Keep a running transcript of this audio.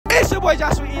It's your boy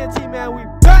JoshuaEnt, man. We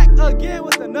back again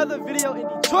with another video in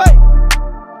Detroit.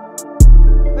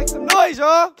 Make some noise,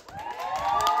 y'all.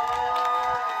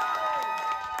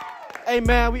 Hey,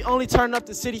 man, we only turn up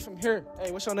the city from here.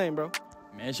 Hey, what's your name, bro?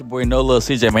 Man, it's your boy No Lil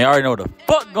CJ, man. You already know what the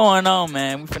fuck going on,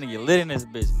 man. We finna get lit in this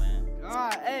bitch, man.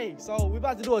 God, hey, so we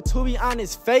about to do a to be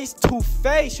honest face to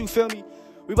face, you feel me?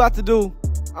 We about to do,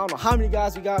 I don't know how many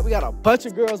guys we got. We got a bunch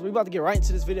of girls. We about to get right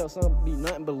into this video. So it's gonna be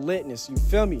nothing but litness, you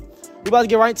feel me? We about to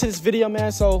get right into this video,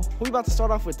 man. So who we about to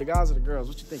start off with, the guys or the girls?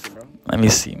 What you thinking, bro? Let me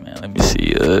see, man. Let me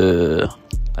see.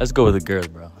 Let's go with the girls,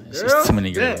 bro. It's just too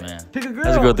many girls, man. Pick a girl.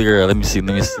 Let's go with the girl. Let me see.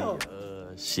 Let me see.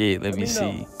 Shit. Let me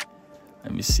see.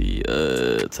 Let me see.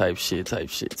 Type shit.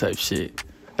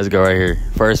 Let's go right here.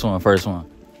 First one.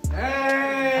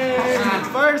 Hey,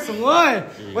 first one.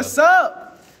 What's up?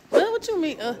 What you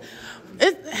mean?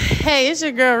 Hey, it's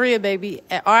your girl Rhea, baby.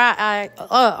 RIABABIII.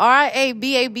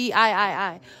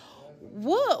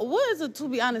 What is a to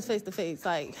be honest face to face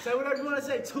like? Say whatever you want to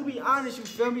say. To be honest, you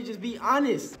feel me? Just be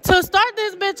honest. To start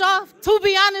this bitch off, to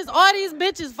be honest, all these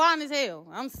bitches fine as hell.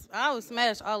 I would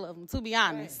smash all of them. To be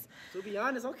honest. To be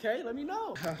honest, okay. Let me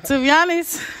know. To be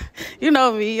honest, you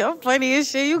know me. I'm funny as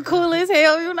shit. You cool as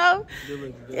hell, you know.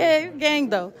 Yeah, you gang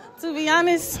though. To be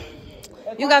honest,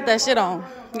 you got that shit on.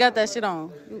 You got that shit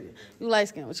on. You light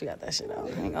skin, but you got that shit on. I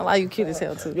ain't gonna lie, you cute as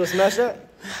hell too. You gonna smash that?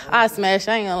 I smash,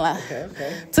 I ain't gonna lie.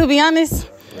 Okay. To be honest.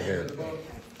 No,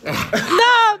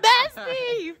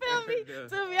 bestie, you feel me?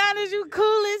 To be honest, you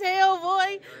cool as hell,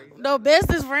 boy. The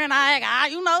bestest friend I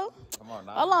got, you know. Come on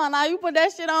now. Hold on, now you put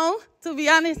that shit on. To be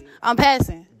honest, I'm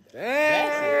passing.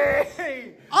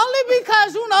 Hey. Only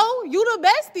because, you know, you the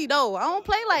bestie, though. I don't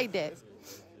play like that.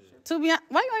 To be honest,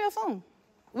 why you on your phone?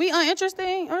 We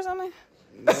uninteresting or something?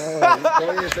 No,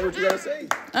 say what you gotta say.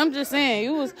 I'm just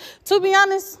saying, to be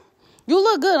honest, you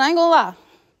look good, I ain't gonna lie.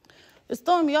 It's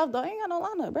throwing me off, though. I ain't got no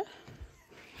lineup, bro.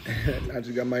 I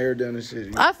just got my hair done and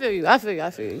shit. I feel you.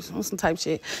 On some type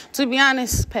shit. To be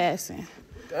honest, passing.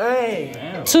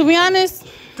 Dang. To be honest,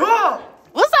 Dog.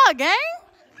 what's up, gang?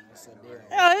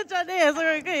 Yo, hit your dance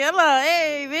real quick. Hello,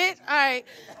 hey, bitch. All right.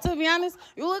 To be honest,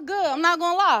 you look good. I'm not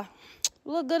gonna lie.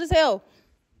 You look good as hell.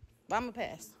 But I'm gonna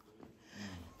pass.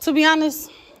 To be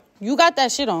honest, you got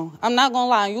that shit on. I'm not gonna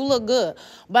lie. You look good.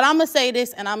 But I'm gonna say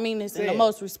this, and I mean this in the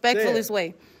most respectfulest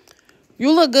way.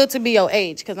 You look good to be your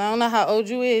age, because I don't know how old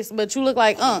you is, but you look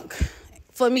like Unc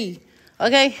for me.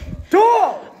 Okay?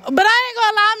 Dog. But I ain't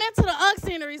gonna lie, I'm into the Unc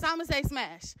scenery, so I'm gonna say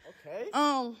smash. Okay.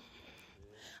 I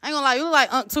ain't gonna lie, you look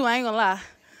like Unc too, I ain't gonna lie.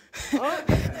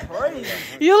 Crazy.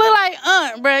 You look like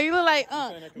Unc, bro. You look like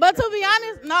Unc. But to be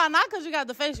honest, no, not because you got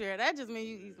the facial hair. That just means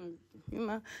you eat some, you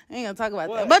know, I ain't gonna talk about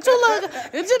that. But you look,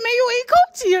 it just mean you eat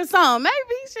coochie or something.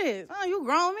 Maybe shit. Oh, you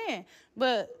grown man.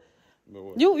 But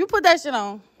you put that shit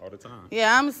on. All the time.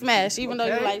 Yeah, I'm a smash, even though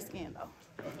you light skinned though.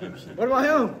 What about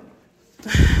him?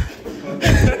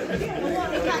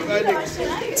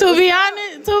 To be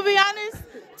honest,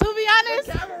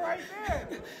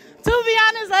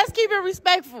 let's keep it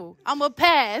respectful. I'm a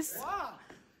pass. Wow.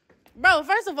 Bro,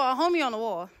 first of all, homie on the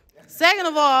wall. Second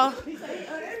of all, He's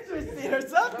uninterested or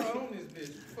something.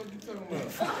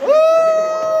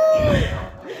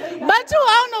 but you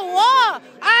on the wall. All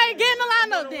right, get in the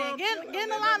lineup then. Get in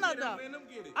the lineup though.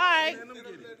 All right.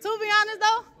 To be honest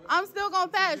though, I'm still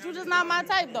gonna pass. You just not my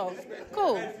type though.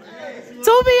 Cool.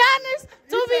 To be honest,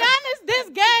 this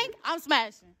gang, I'm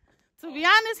smashing. To be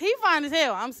honest, he fine as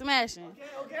hell. I'm smashing.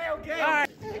 Okay.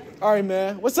 All right,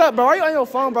 man. What's up, bro? Why you on your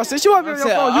phone, bro? Since you up on your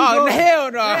phone, you going. Hell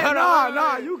no. Yeah,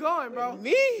 nah, you going, bro.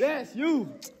 Me? Yes, you.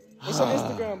 What's your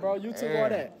Instagram, bro? YouTube, all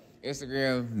that.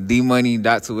 Instagram,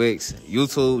 dmoney.2x.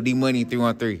 YouTube,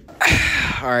 dmoney313.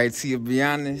 All right, to be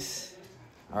honest,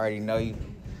 I already know you.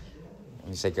 Let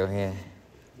me shake your hand.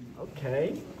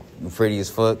 Okay. You pretty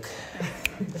as fuck.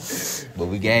 But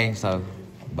we gang, so.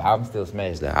 But I'm still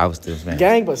smashed, though. I was still smashed.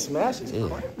 Gang, but smash is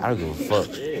Yeah, I don't give a fuck.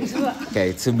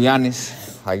 Okay, to be honest,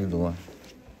 how you doing?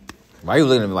 Why you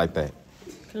looking at me like that?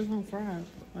 Because I'm fried.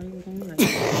 Why you looking at me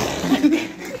like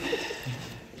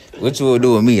What you will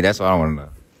do with me? That's what I want to know.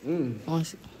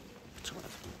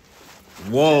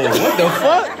 Whoa, what the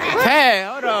fuck? Hey,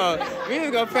 hold on. We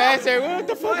just gonna pass here. What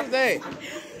the fuck is that?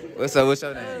 What's up? What's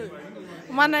your name?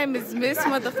 My name is Miss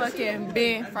Motherfucking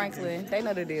Ben Franklin. They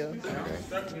know the deal.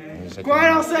 Okay. Go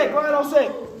ahead on set.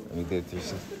 Let me get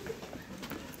this.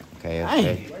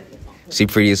 Okay. She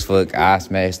pretty as fuck. I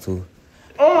smashed too.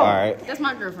 All right. That's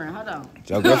my girlfriend. Hold on.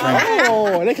 Your girlfriend?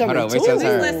 Oh, they coming Hold on. What's your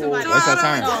turn? What's your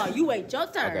turn? No, you wait your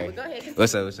turn. Okay. But go ahead.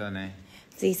 What's up? What's your name?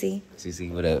 Cece. Cece,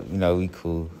 what up? You know, we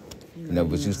cool. You know,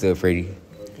 but you still pretty.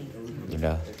 You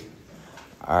know.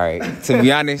 All right. To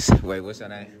be honest, wait, what's your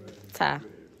name? Ty.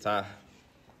 Ty.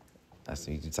 Nice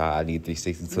to meet you, Ty. I need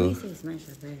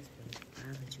 362.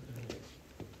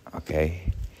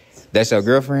 Okay. That's your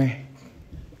girlfriend?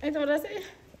 Ain't that what I said?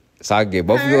 So I can get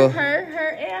both of you? Her,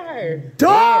 and her.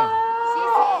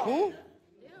 Dog! Who?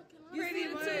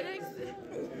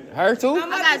 Her too? I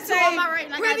got two on my right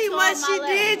and I got Pretty two much on my she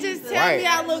left. did just tell Right. me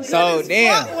I look good So, as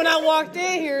damn. fuck when I walked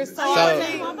in here. So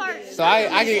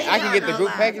I can get the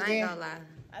group package then?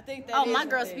 I think that Oh, is my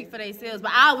girls speak for themselves,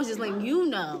 but I was just letting you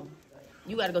know.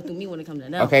 You got to go through me when it comes to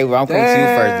them. Okay, well, I'm coming to you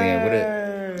first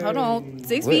then. Hold on.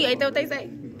 6 feet, ain't that what they say?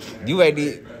 You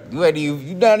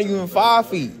down to even 5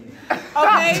 feet.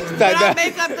 Okay, but I'll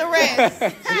make up the rest. All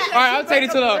right, I'll take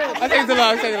it too long.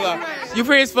 You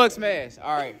pretty as fuck, smash.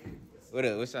 All right. What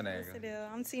up? What's your name? Girl?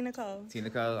 I'm Tina Cole. Tina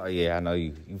Cole? Oh, yeah, I know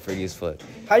you. You pretty as fuck.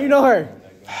 How you know her?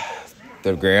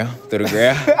 Through the gram. Through the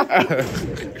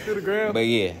gram. But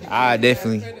yeah, I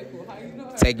definitely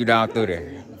take you down through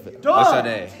there. What's your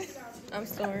name? I'm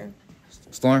Storm.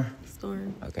 Storm?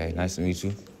 Okay, nice to meet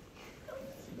you.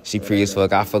 She pretty as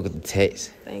fuck. I fuck with the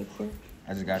text. Thank you.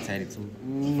 I just got tatted too.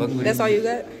 Fuck with That's it? all you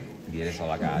got? Yeah, that's all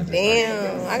I got.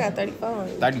 Damn, I got 34.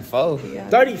 34?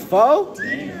 34?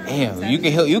 Damn, you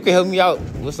can help me out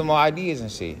with some more ideas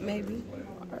and shit. Maybe.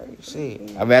 Shit, I'm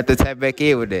gonna have to tap back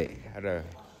in with that. Hold on.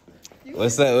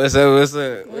 What's up? What's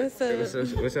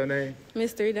your name?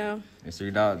 Mystery Down.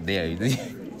 Mr. Dog. There, you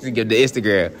get the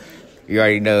Instagram. You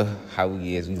already know how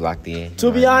we is. We locked in.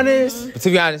 To be honest, But to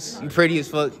be honest, you pretty as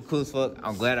fuck, you cool as fuck.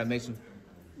 I'm glad I met you.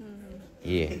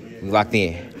 Yeah, we locked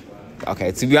in.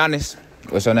 Okay, to be honest,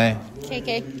 what's your name?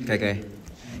 KK.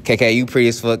 KK, you pretty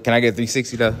as fuck. Can I get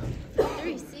 360 though?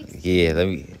 360. Yeah, let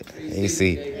me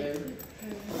see.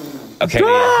 Okay.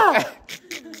 Yeah.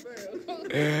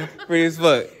 Pretty as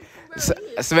fuck.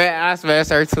 I smash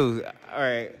her too. All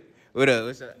right. What up?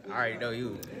 What's up? I already know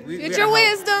you. Get your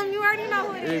wisdom. You already know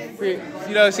who it is.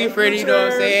 You know, she pretty, you know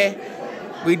what I'm saying?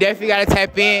 We definitely gotta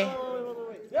tap in.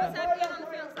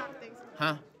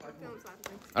 Huh?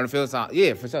 On the field side?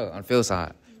 Yeah, for sure. On the field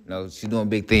side. You know, she's doing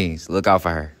big things. Look out for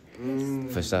her.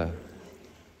 For sure.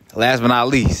 Last but not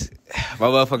least, my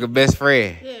motherfucking best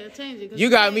friend. Yeah, change it. You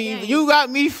got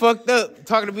me fucked up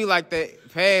talking to me like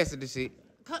that. Pass and shit.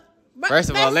 First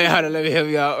of all, let me help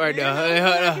you out right now.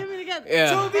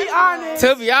 Yeah.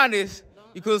 To be honest,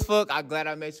 you cool as fuck. I'm glad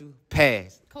I met you.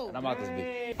 Pass. Cool. And I'm out this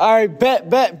bitch. all right,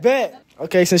 bet.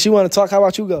 Okay, since you want to talk, how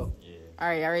about you go? All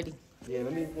right, y'all ready? Yeah,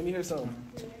 let me hear something.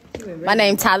 My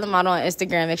name Tyler Model on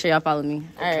Instagram. Make sure y'all follow me.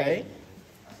 All right. Okay.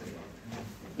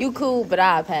 You cool, but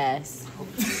I'll pass.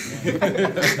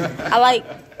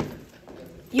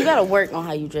 You gotta work on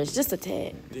how you dress, just a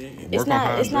tad. It's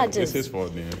not just. It's his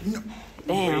fault then.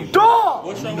 Damn. Dog!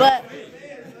 But,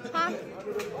 huh?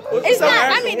 It's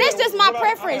not. I mean, that's just my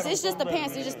preference. It's just the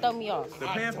pants. It just throw me off. The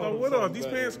pants throw what off? These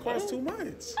pants cost too much.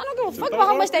 I don't give a fuck about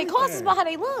how much they cost. It's about how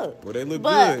they look. Well, they look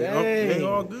But- good. They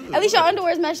all good. At least your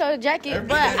underwears match your jacket.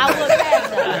 But I look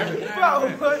past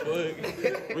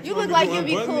that. You look like you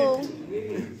be cool.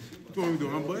 What you want me to do?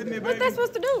 Unbutton it, baby? What they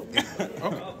supposed to do?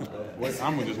 Wait,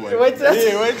 I'm gonna just wait. Wait,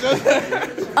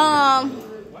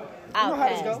 I'll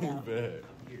pass. Though.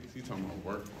 She talking about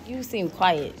work. You seem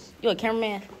quiet. You a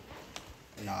cameraman?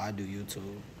 No, I do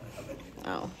YouTube.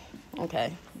 Oh,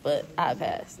 okay. But I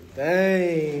pass.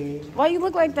 Dang. Why you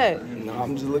look like that? No,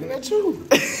 I'm just looking at you.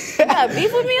 You got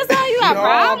beef with me or something? You got No,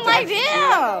 problem? Like, I'm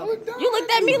damn. You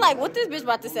looked at me like, what this bitch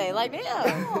about to say? Like,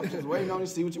 damn. I'm just waiting on you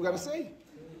to see what you got to say.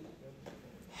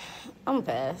 I'm gonna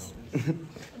pass.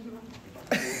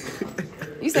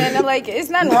 You saying that like it's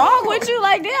nothing wrong with you?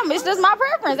 Like, damn, it's just my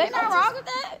preference. Ain't nothing wrong with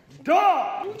that.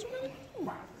 Dog!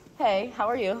 Hey, how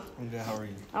are you? I'm good. How are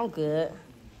you? I'm good.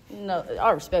 No,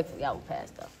 all respectfully, I will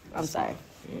pass though. I'm sorry.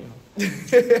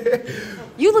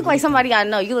 You look like somebody I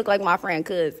know. You look like my friend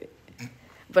cousin.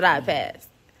 But I pass.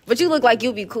 But you look like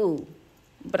you'll be cool.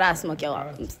 But I smoke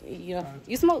your, you know,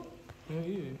 you smoke?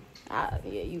 Yeah,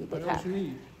 you look hot.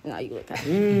 No, you look hot.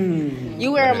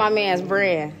 You wearing my man's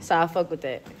brand, so I fuck with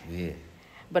that. Yeah.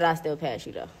 But I still pass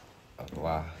you though. Oh,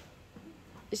 wow.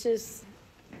 It's just,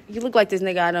 you look like this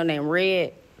nigga I know named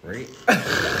Red. Right?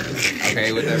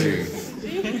 Okay, what that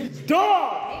mean?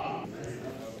 Dog!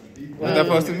 What's that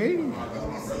supposed to mean?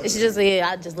 It's just, yeah,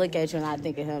 I just look at you and I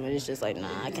think of him and it's just like, nah,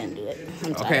 I can't do it.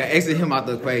 I'm tired. Okay, exit him out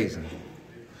the equation.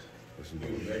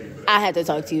 I had to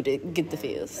talk to you to get the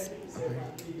feels.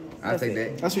 I'll take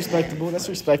that. That's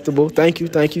respectable. Thank you.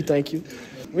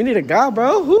 We need a guy,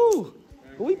 bro. Who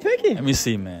we picking? Let me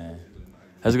see, man.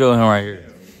 Let's go with him right here.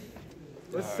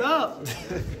 What's up?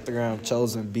 Instagram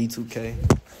chosen B2K.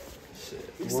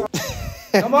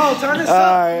 Come on, turn this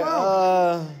up.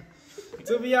 All right.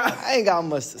 To be honest, I ain't got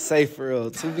much to say for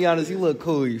real. To be honest, you look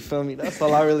cool, you feel me? That's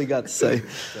all I really got to say.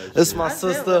 This is my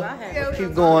sister.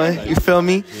 Keep going, you feel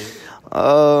me?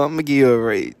 I'm gonna give you a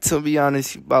rate. To be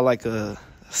honest, you about like a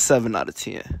 7 out of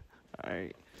 10. All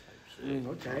right.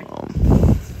 Okay.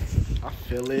 I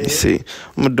feel it. Let's see.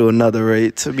 I'm gonna do another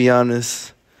rate. To be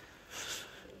honest,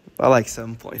 I like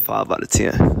 7.5 out of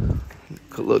 10.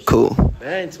 Could look cool.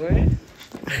 Dang, twin.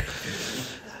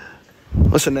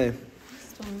 What's your name?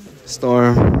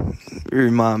 Storm. You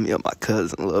remind me of my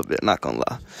cousin a little bit, not gonna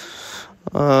lie.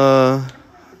 I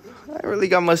ain't really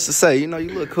got much to say. You know,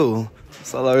 you look cool.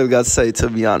 That's all I really got to say, to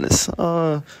be honest. You're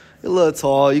a little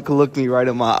tall. You can look me right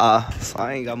in my eye. So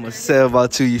I ain't got much to say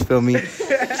about you, you feel me?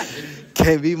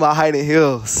 Can't beat my height in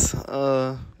heels.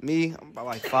 Me, I'm about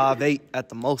like 5'8" at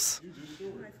the most.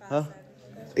 Huh?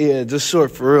 Yeah, just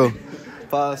short for real.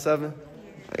 5'7".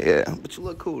 Yeah, but you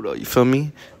look cool though, you feel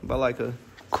me? About like a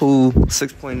cool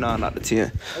 6.9 out of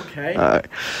 10. Okay. All right.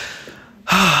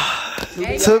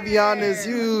 To be honest,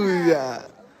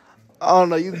 I don't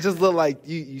know, you just look like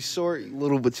you short,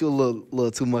 little, but you a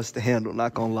little too much to handle,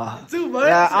 not gonna lie. Too much?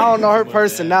 Yeah, I don't know, her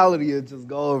personality will just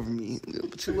go over me.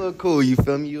 But you look cool, you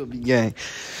feel me? You'll be gang.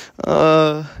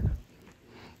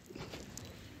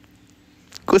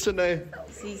 What's your name?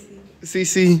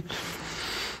 Cece.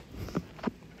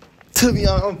 To be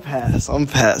honest, I'm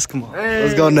past. Come on,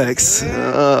 let's go next.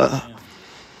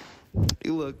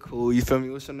 You look cool, you feel me?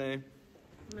 What's your name?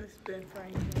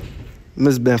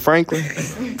 Miss Ben Franklin.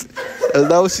 Is that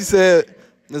what she said?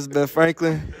 Miss Ben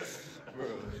Franklin?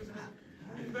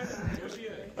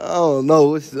 I don't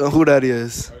know who that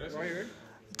is.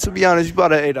 To be honest, you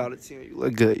about an 8 out of 10. You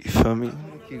look good, you feel me?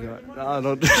 Keep going. No,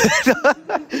 don't do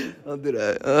that. Don't do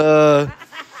that.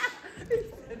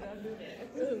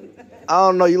 I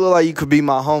don't know, you look like you could be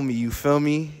my homie, you feel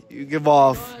me? You give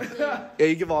off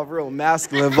real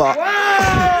masculine vibe.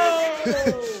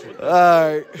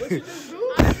 Alright. They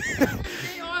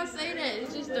all say that.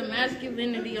 It's just the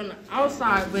masculinity on the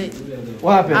outside, but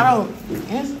What happened? I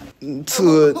don't.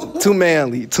 Too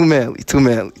manly,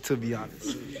 to be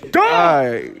honest.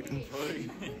 Alright.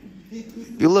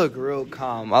 You look real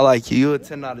calm. I like you. You a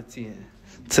 10 out of 10,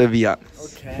 to be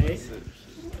honest. Okay.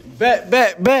 Bet.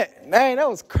 Dang, that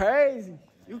was crazy.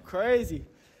 You crazy.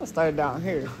 I'll start down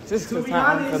here. Just to be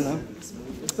honest.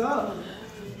 What's up?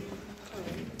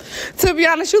 To be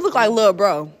honest, you look like Lil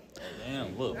Bro.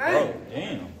 Damn, look, bro.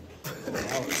 Damn.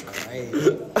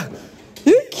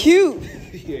 You cute.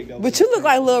 But you look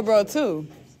like Lil Bro, too.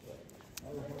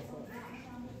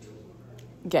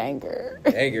 Ganger.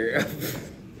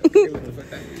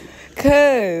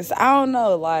 Cause, I don't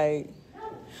know, like,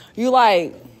 you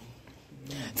like,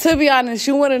 to be honest,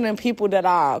 you one of them people that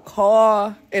I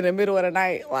call in the middle of the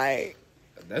night, like,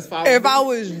 That's fine. if I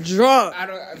was drunk. I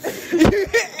don't.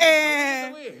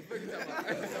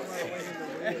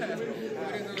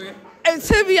 And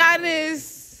to be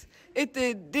honest, if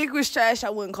the dick was trash, I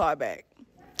wouldn't call back.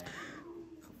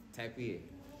 Type in.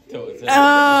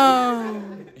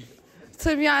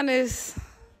 To be honest,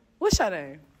 what's your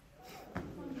name?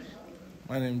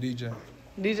 My name DJ.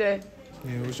 DJ?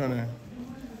 Yeah, what's your name?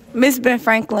 Miss Ben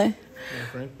Franklin. Yeah,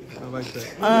 Frank. I like that.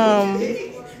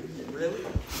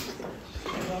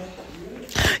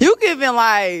 You giving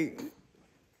like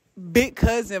big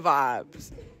cousin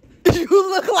vibes. You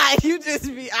look like you just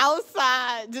be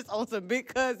outside just on some big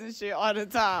cousin shit all the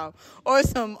time. Or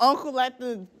some uncle at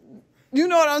the, you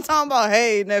know what I'm talking about?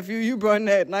 Hey, nephew, you brought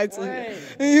that nicely. Hey.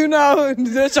 You know,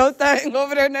 that's your thing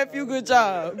over there, nephew, good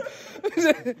job.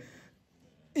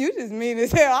 You just mean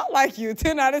as hell. I like you,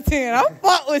 10 out of 10. I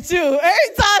fuck with you.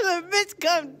 Every time a bitch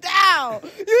come down,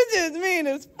 you just mean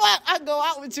as fuck. I go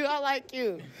out with you. I like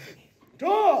you.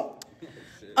 Dog.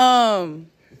 I'ma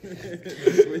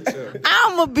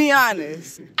be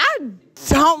honest. I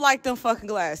don't like them fucking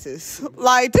glasses.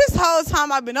 Like, this whole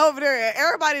time I've been over there and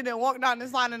everybody that walked down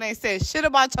this line and they said shit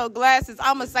about your glasses,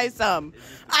 I'ma say something.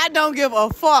 I don't give a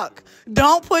fuck.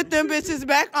 Don't put them bitches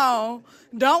back on.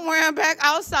 Don't wear them back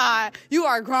outside. You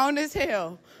are grown as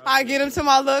hell. I get them to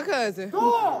my little cousin.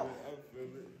 Dog.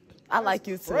 I like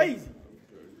you too. Crazy.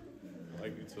 I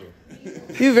like you too.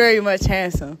 You very much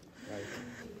handsome.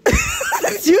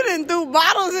 You done threw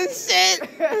bottles and shit.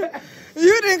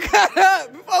 You done cut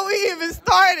up before we even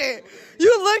started.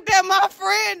 You looked at my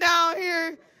friend down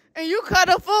here and you cut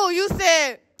a fool. You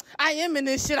said, I am in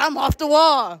this shit. I'm off the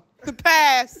wall. The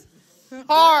pass.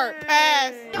 Hard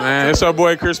pass. Man, it's our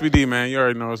boy Crispy D, man. You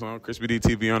already know it's on Crispy D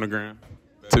TV on the gram.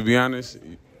 To be honest,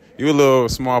 you a little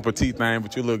small petite thing,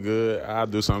 but you look good. I'll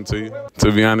do something to you.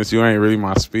 To be honest, you ain't really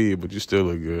my speed, but you still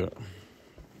look good.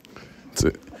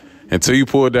 Until you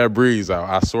pulled that breeze out,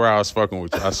 I swear I was fucking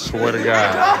with you. I swear to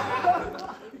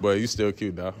God. But you still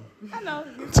cute, though. I know.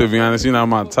 To be honest, you're not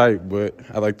my type, but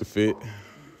I like the fit.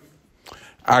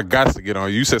 I got to get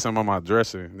on. You said something about my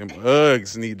dressing. Them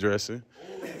Uggs need dressing.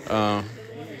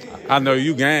 I know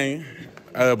you gang,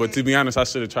 but to be honest, I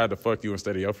should have tried to fuck you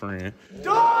instead of your friend.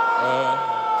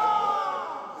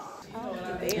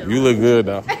 You look good,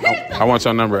 though. I want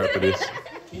your number after this.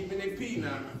 Keep it P.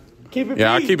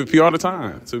 Yeah, I keep it P all the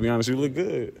time. To be honest, you look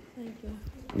good. Thank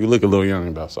you. You look a little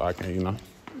young, though, so I can't, you know.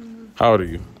 How old are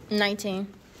you? 19.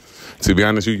 To be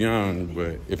honest, you young,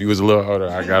 but if you was a little older,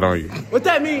 I got on you. What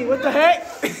that mean? What the heck?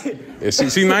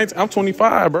 See, 19, I'm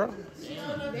 25, bro.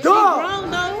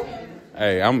 Grown though.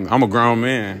 Hey, I'm a grown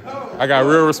man. I got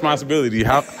real responsibility.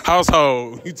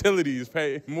 Household, utilities,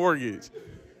 pay, mortgage.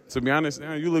 To be honest,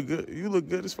 man, you look good. You look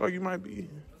good as fuck. You might be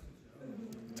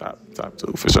top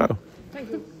 2 for sure.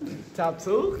 Top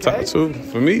 2? Okay. Top 2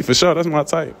 for me for sure. That's my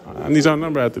type. I need your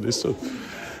number after this too.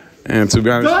 And to be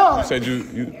honest, you said you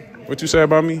what you say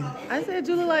about me? I said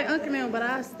you look like Uncle now, but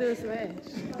I still smash.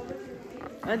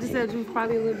 I just said you was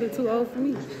probably a little bit too old for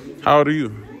me. How old are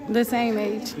you? The same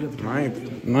age.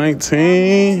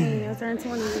 19. I turned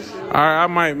 20 this year. All right, I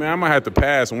might have to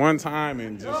pass one time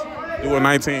and just do a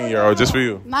 19-year-old just for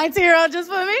you. 19-year-old just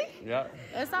for me? Yeah.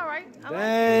 That's all right. I like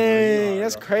Dang,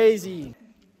 that's crazy.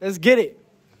 Let's get it.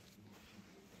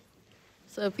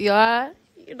 So if you are,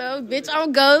 you know, bitch,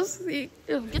 I'm ghost. Get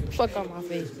the fuck out my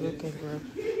face real quick, bro.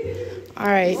 All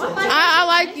right. I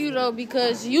like you, though,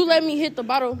 because you let me hit the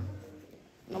bottle.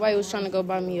 Nobody was trying to go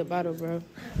buy me a bottle, bro.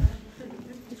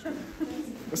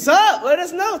 What's up? Let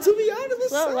us know. To be honest,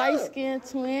 what's up? Light-skinned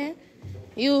twin.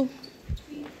 You,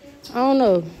 I don't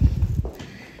know.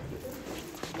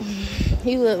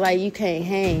 He look like you can't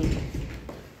hang.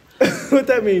 What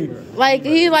that mean? Like,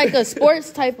 he like a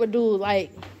sports type of dude.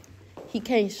 Like, he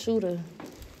can't shoot her.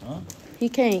 Huh? He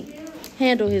can't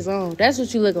handle his own. That's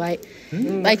what you look like.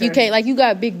 Like, okay. You can't, like, you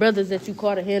got big brothers that you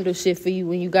call to handle shit for you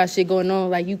when you got shit going on.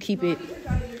 Like, you keep it.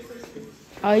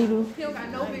 All you do? He don't got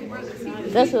no big brothers.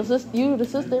 That's your sister. You, the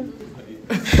sister?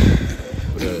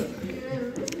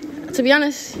 To be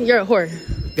honest, you're a whore.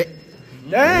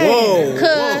 Dang. Whoa.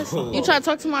 Because you try to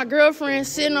talk to my girlfriend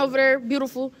sitting over there,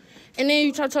 beautiful, and then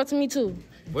you try to talk to me, too.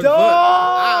 What the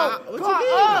fuck? What you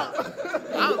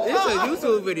mean? It's a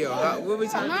YouTube video. What we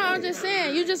talking No, about? I'm just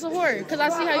saying, you just a whore, because I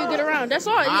see how you get around. That's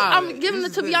all. I'm giving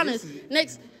it to be honest.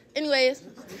 Next, anyways,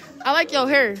 I like your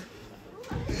hair.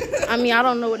 I mean, I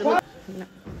don't know what it looks like. No,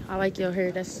 I like your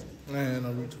hair. That's... Man,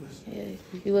 no retwist. Yeah,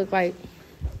 you look like...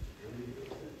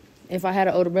 If I had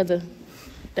an older brother,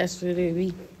 that's what it would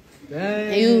be.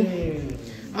 Dang. You,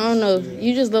 I don't know.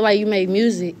 You just look like you make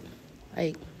music.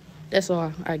 Like, that's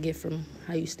all I get from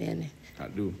how you standing. I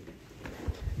do.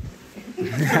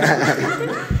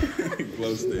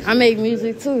 I make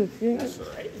music too. That's all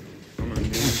right.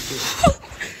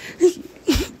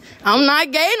 I'm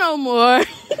not gay no more.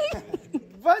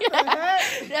 What the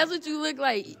heck? That's what you look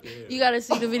like. You gotta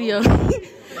see the video.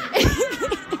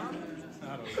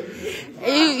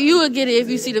 You would get it if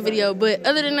you see the video. But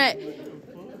other than that,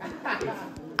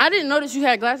 I didn't notice you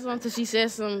had glasses on until she said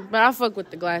something. But I fuck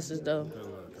with the glasses though.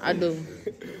 I do.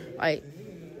 Like.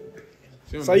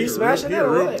 So you smashing that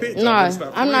or what? No,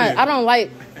 I'm not. I don't like.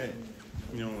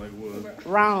 You don't like what?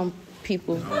 Round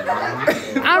people.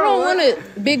 I don't want a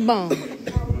big bone.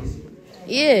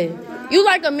 Yeah. You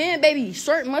like a man, baby,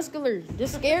 short, muscular.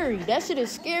 Just scary. That shit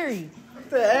is scary. What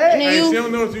the heck? And then you, she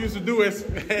don't know what you used to do.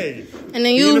 Hey, and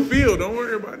then you in the field. Don't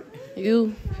worry about it. You.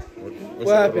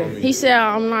 What happened? He said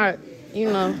I'm not. You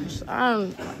know.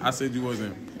 I said you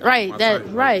wasn't. Right. That.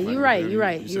 Type, right. like, You're right. you You're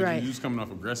right. said You're right. You was coming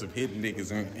off aggressive, hitting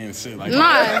niggas and shit like Nah.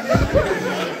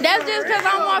 that. That's just because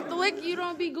I'm off the liquor. You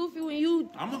don't be goofy when you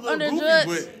I'm a little under goofy,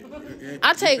 drugs. but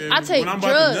I take when I'm drugs.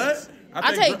 about to nut,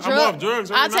 I take drugs. I'm off drugs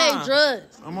right now. I take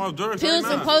drugs. I'm off drugs Pills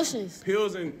right and now. potions.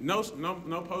 Pills and no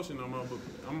potion no more. But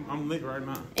I'm lit right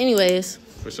now. Anyways,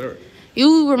 For sure.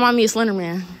 you remind me of Slender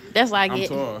Man. That's what I I'm get.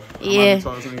 tall. Yeah. I'm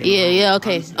tall, so you Yeah. know.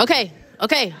 Okay.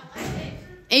 Okay.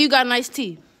 And you got nice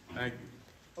teeth. Thank you.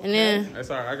 And then, That's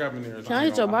all right. I got me there. can I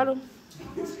hit your bottle?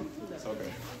 That's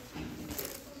okay.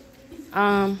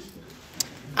 I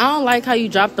don't like how you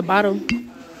drop the bottle.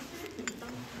 And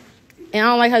I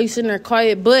don't like how you sitting there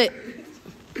quiet, but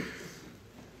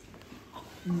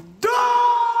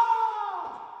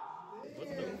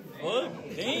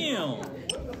Damn.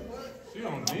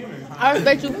 I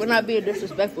respect you for not being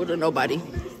disrespectful to nobody.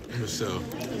 For sure.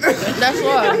 That's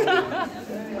why.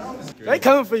 They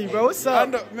coming for you, bro. What's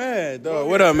up? Man, dog.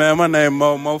 What up, man? My name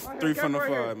Mo 3 from the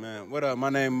 5, man. What up? My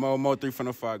name Mo 3 from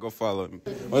the 5. Go follow me.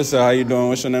 What's up? How you doing?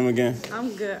 What's your name again?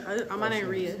 I'm good. My name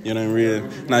Rhea. Your name Rhea.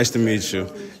 Nice to meet you.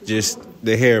 Just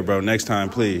the hair, bro. Next time,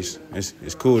 please.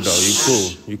 It's cool though.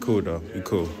 You cool though. You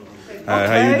cool.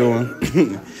 How you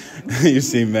doing? You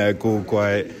seem mad, cool,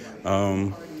 quiet.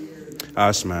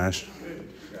 I'll smash.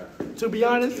 To be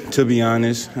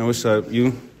honest. And what's up?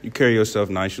 You carry yourself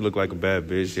nice. You look like a bad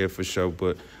bitch, yeah, for sure,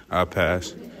 but I'll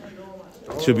pass.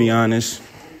 To be honest,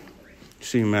 you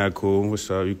seem mad cool. What's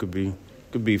up? You could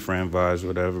be friend vibes,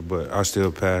 whatever, but I'll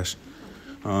still pass.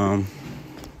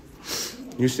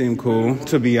 You seem cool.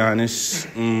 To be honest.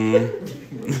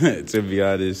 To be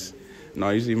honest. No,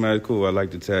 you seem mad cool. I like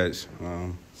the tats.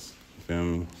 Feel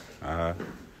me?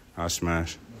 I'll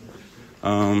smash.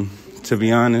 To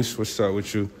be honest, what's up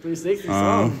with you? 360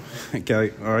 something.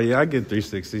 Okay. Oh, yeah, I get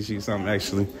 360 she something,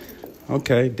 actually.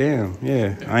 Okay, damn.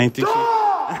 Yeah, I ain't think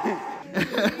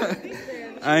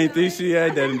she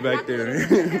had that in back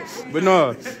there. But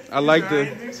no, I like I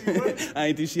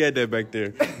ain't think she had that back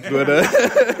there.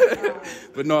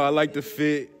 But no, I like the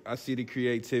fit. I see the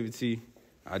creativity.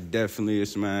 I definitely a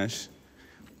smash.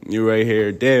 You right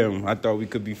here. Damn, I thought we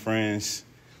could be friends.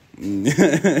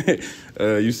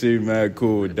 You seem mad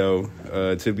cool though.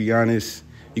 To be honest,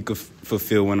 you could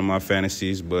fulfill one of my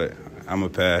fantasies, but I'ma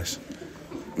pass.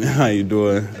 How you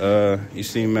doing? You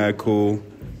seem mad cool,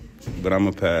 but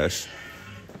I'ma pass.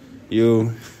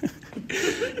 You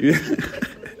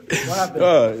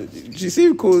she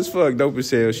seemed cool as fuck, dope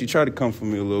as hell. She tried to come for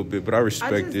me a little bit, but I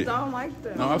respect it. I don't like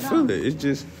that. No, I feel it. It's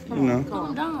just, you know. Pull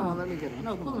them down. Let me get them.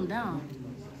 No, pull them down.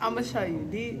 I'm gonna show you.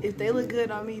 If they look good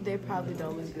on me, they probably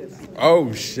don't look good on you.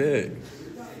 Oh, shit.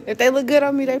 If they look good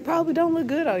on me, they probably don't look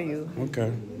good on you.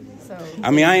 Okay. So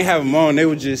I mean, I ain't have them on. They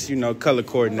were just, color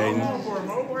coordinating.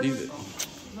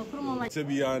 To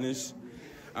be honest,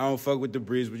 I don't fuck with the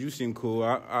breeze, but you seem cool.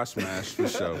 I'll smash for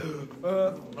sure.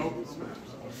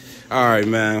 All right,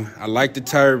 man. I like the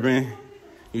turban.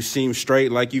 You seem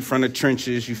straight like you from the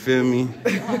trenches. You feel me?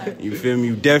 You feel me?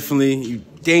 You definitely.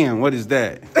 Damn, what is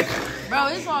that? Bro,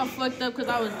 it's all fucked up because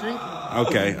I was drinking.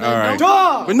 Okay, all right.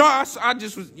 But no, I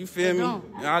just was, you feel me?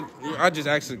 I just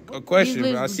asked a question,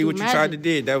 but I see what you tried to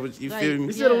do. That was, you feel me?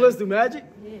 You said the lips do magic?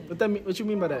 Yeah. What you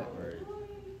mean by that?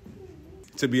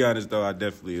 To be honest, though, I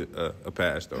definitely a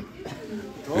pass, though.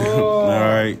 All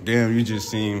right, damn, you just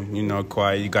seem,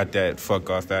 quiet. You got that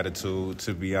fuck-off attitude,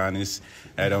 to be honest.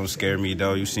 That don't scare me,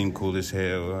 though. You seem cool as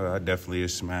hell. I definitely a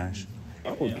smash.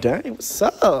 Oh, dang, what's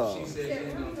up?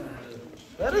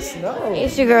 Let us know.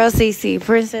 It's your girl, CC.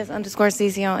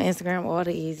 Princess_CC on Instagram. All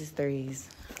the E's is 3s.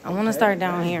 I want to start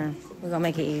down here. We're going to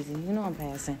make it easy. You know I'm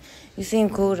passing. You seem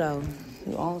cool, though.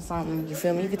 You own something. You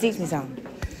feel me? You can teach me something.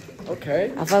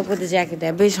 Okay. I fuck with the jacket.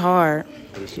 That bitch hard.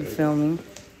 You feel me?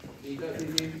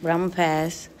 But I'm going to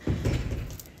pass.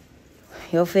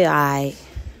 You'll feel all right.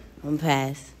 I'm going to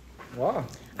pass. Wow.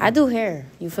 I do hair.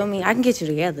 You feel me? I can get you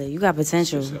together. You got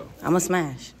potential. I'm a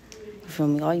smash. You feel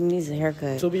me? All you need is a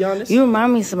haircut. To be honest, you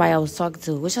remind me of somebody I was talking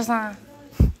to. What's your sign?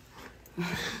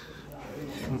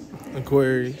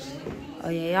 Aquarius. Oh,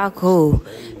 yeah, y'all cool.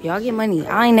 Y'all get money.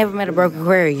 I ain't never met a broke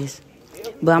Aquarius.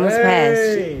 But I'm a pass.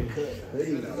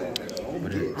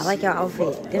 I like your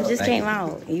outfit. Them just came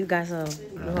out. And you got so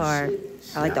hard.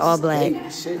 I like the all black.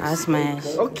 I smash.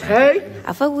 Okay.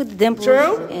 I fuck with the dimples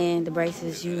and the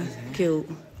braces. You cute.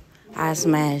 I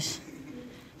smash.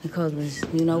 Because, we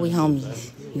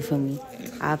homies. You feel me?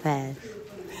 I pass.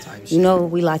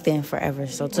 We locked in forever.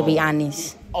 So, to be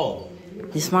honest.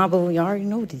 This my boo, you already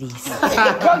know what it is.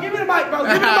 Bro, give me the mic, bro.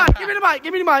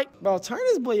 Give me the mic. Bro, turn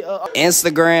this boy up.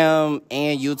 Instagram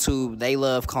and YouTube, they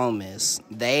love Comis.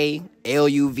 They,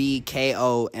 LUVKOMIS. Okay,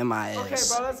 bro,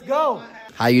 let's go.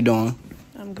 How you doing?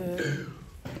 I'm good.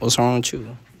 What's wrong with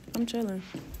you? I'm chilling.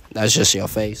 That's just your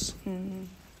face. Mm-hmm.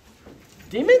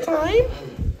 Demon time.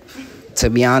 To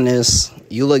be honest,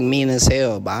 you look mean as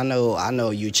hell, but I know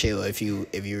you chill if you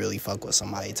really fuck with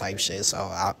somebody type shit. So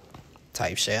I'll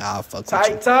fuck with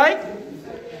you. Tight.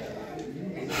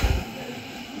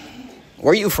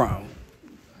 Where you from?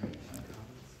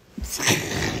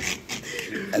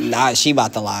 Nah, she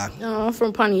about to lie. No, I'm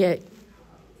from Pontiac.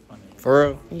 For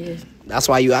real? Yeah. That's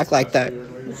why you act like that?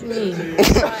 What you mean?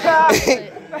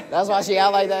 That's why she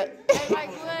act like that?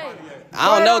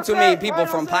 I don't know too many people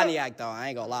from Pontiac, though. I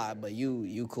ain't gonna lie, but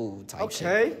you cool type shit.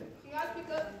 Okay.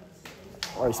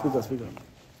 All right, speak up.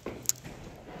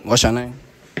 What's your name?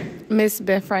 Miss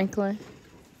Ben Franklin.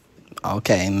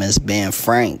 Okay, Miss Ben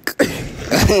Frank.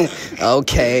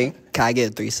 Okay. Can I get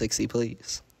a 360,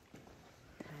 please?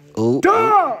 Ooh.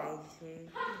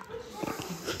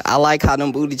 I like how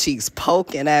them booty cheeks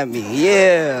poking at me.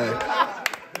 Yeah.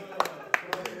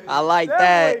 I like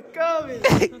that.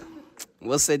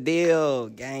 What's the deal?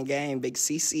 Gang, gang, big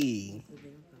CC.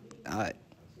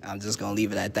 I'm just gonna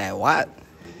leave it at that. What?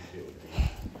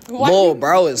 Lil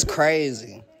bro is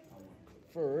crazy.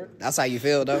 That's how you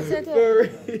feel, though?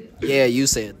 Yeah, you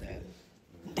said that.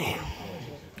 Damn.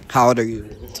 How old are you?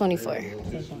 24.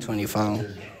 24.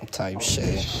 Type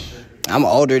shit. I'm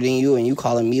older than you, and you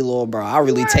calling me little bro. I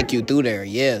really take you through there.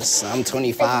 Yes, I'm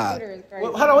 25.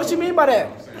 Hold on, what you mean by that?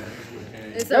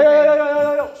 It's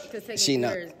okay. She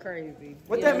know. Crazy.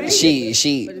 What that mean?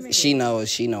 She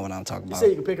knows what I'm talking You about. say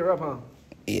you can pick her up, huh?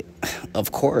 Yeah,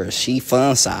 of course, she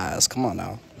fun size. Come on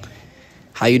now.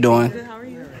 How you doing? Good, how are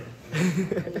you?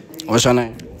 What's your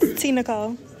name? T.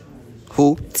 Nicole.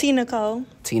 Who? T. Nicole.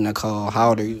 T. Nicole. How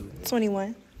old are you?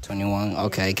 21. 21.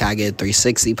 Okay, can I get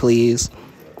 360, please?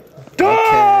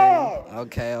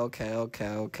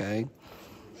 Okay.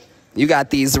 You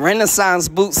got these Renaissance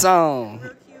boots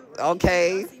on.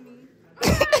 Okay.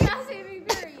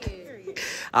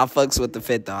 I fucks with the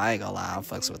fit, though. I ain't gonna lie. I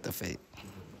fucks with the fit.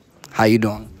 How you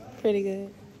doing? Pretty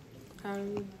good. How are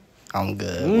you? I'm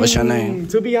good. What's your name?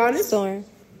 To be honest. Storm.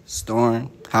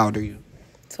 Storm. How old are you?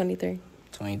 23.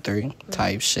 23.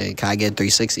 Type shit. Can I get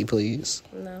 360, please?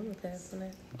 No, I'm passing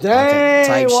that. Dang,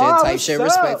 Type wow, shit,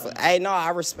 what's up? respectful. Hey, no, I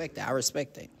respect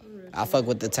it. I fuck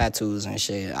with the tattoos and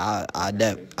shit. I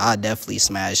definitely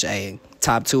smash a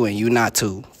top 2 and you not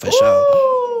 2 for sure.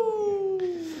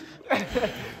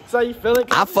 So you feeling?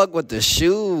 I fuck with the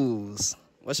shoes.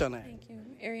 What's your name? Thank you.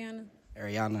 Ariana.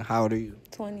 Ariana. How old are you?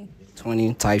 20.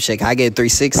 20. Type shit. Can I get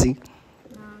 360?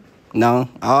 No.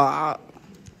 Oh,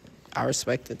 I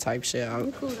respect the type shit.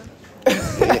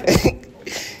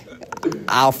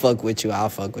 I'll fuck with you.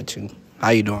 How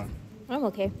you doing? I'm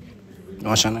okay.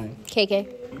 What's your name? KK.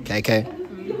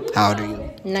 KK. How old are you?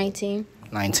 19.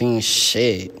 19.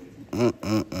 Shit.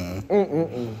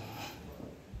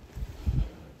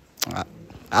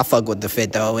 I fuck with the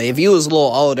fit though. If you was a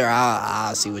little older,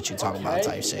 I'll see what you talking about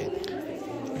type shit.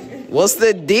 What's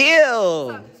the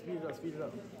deal?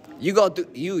 You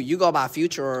go by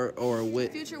Future or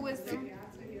what? Future Wisdom.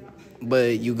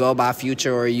 But you go by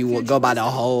Future or you go by the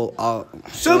whole.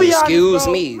 Excuse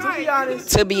me.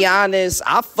 To be honest,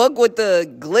 I fuck with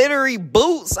the glittery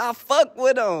boots. I fuck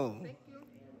with them.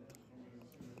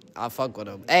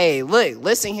 Hey, look,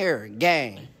 listen here,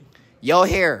 gang. Your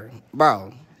hair,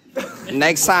 bro.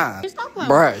 Next time,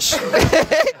 brush.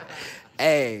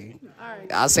 Hey,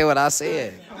 I say what I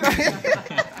said.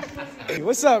 Hey,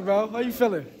 what's up, bro? How you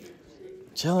feeling?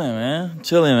 Chilling, man.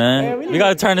 We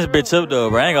gotta turn this bitch up, though,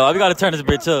 bro. I ain't gonna lie. We gotta turn this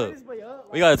bitch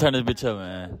up,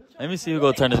 man. Let me see who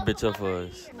gonna turn this bitch up for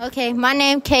us. Okay, my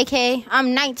name KK.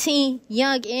 I'm 19,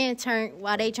 young intern.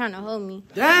 While they trying to hold me.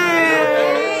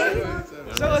 Dang!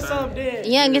 Show us something, then.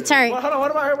 Young intern. Well, hold on,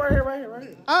 what about right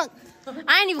here? Unk.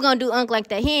 I ain't even gonna do Unk like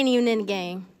that. He ain't even in the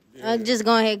game. Just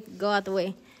go ahead, go out the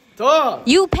way. Dog.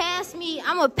 You pass me,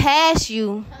 I'ma pass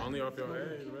you. Only off your ass,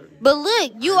 baby. But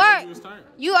look, you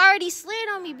already slid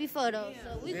on me before though,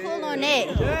 so we cool on that.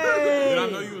 Did I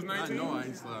know you was 19? No, I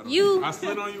ain't slid on you. I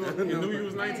slid on you and knew you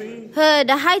was 19?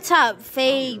 The high top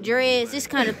fade dreads, this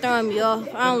kind of throwing me off.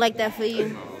 I don't like that for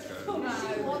you. I'm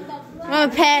gonna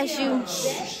pass you.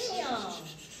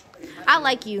 I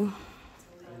like you.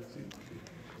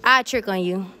 I trick on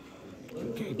you.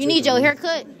 You need your hair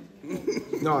cut?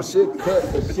 No, shit cut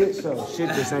for shit show. Shit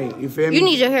just ain't. You feel me? You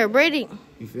need your hair braided?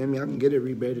 You feel me? I can get it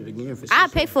rebraided again for shit. I'll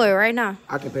pay for it right now.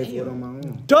 I can pay for it on my own.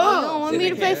 You don't want me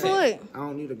to pay for it? I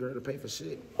don't need a girl to pay for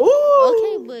shit.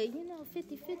 Okay, but you know,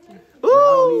 50-50. No, I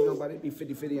don't need nobody to be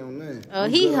 50-50 on nothing. Oh,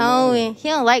 he home. He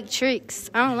don't like tricks.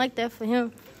 I don't like that for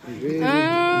him.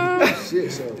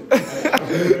 Shit show.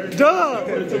 Dog.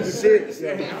 Shit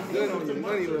show. I'm good on the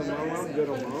money, little mama. I'm good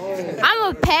on my own. I'm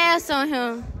going to pass on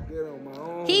him. Good on my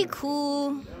own. He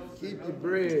cool. Keep your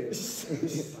bread.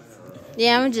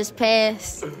 Yeah, I'm going to just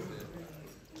pass.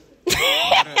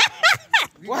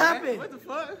 What happened? What the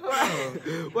fuck?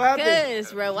 What happened?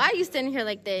 Cuz, bro, why are you standing here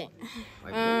like that?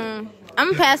 I'm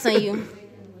going to pass on you.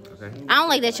 Okay. I don't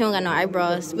like that you don't got no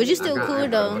eyebrows, but you still cool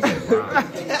though. I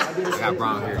got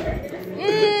brown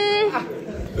hair.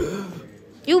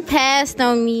 You passed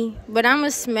on me, but I'ma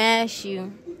smash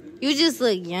you. You just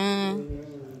look young.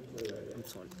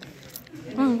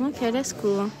 Oh, okay, that's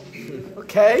cool.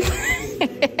 Okay.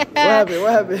 What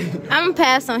happened? I'ma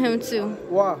pass on him too.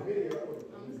 Why?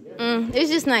 It's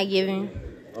just not giving.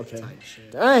 Okay.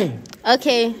 Dang.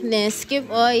 Okay, then skip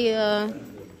all your.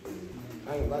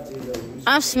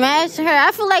 I'm smashing her.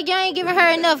 I feel like you ain't giving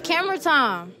her enough camera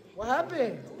time. What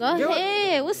happened? Go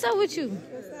ahead. What's up with you?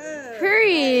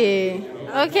 Period.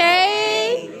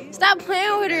 Okay? Stop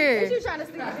playing with her. What you trying to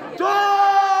say?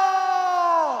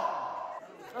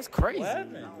 That's crazy.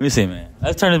 Let me see, man.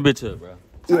 Let's turn this bitch up, bro.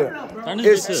 Yeah. Turn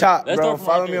this bitch It's up. Chop, Let's bro. start from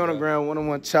Follow right me there, on the bro. ground,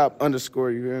 101 Chop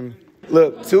 _ you hear me?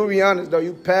 Look, to be honest though,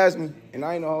 you passed me, and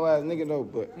I ain't no whole ass nigga though,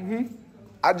 but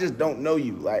I just don't know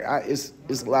you. Like, it's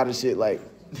a lot of shit. Like,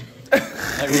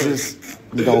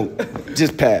 you don't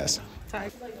just pass.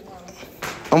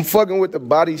 I'm fucking with the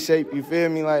body shape, you feel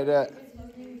me, like that.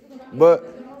 But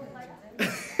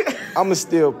I'ma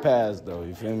still pass though,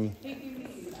 you feel me?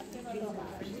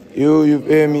 You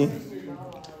feel me?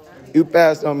 You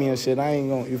passed on me and shit. I ain't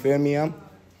gonna, you feel me? I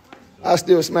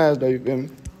still smash though, you feel me?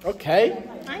 Okay.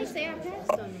 I ain't say I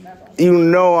passed on You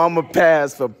know I'ma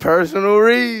pass for personal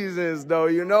reasons though.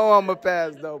 You know I'ma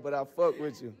pass though, but I fuck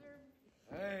with you.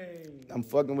 I'm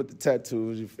fucking with the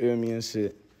tattoos, you feel me, and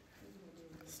shit.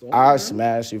 I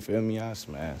smash, you feel me? I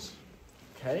smash.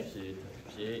 Okay.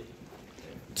 Shit.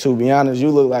 To be honest, you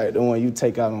look like the one you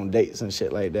take out on dates and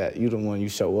shit like that. You the one you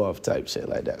show off type shit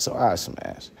like that. So I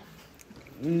smash.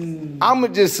 I'ma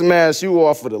just smash you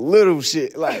off of the little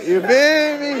shit. Like, you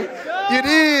feel me? You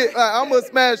did. Like, I'ma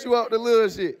smash you off the little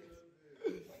shit.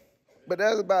 But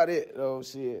that's about it, though,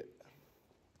 shit.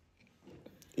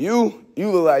 You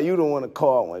look like you don't want to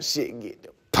call when shit get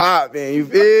to poppin', you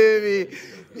feel me?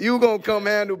 You gonna come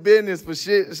handle business for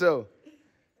shit, so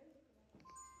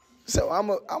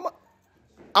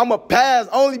I'ma pass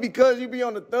only because you be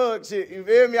on the thug shit, you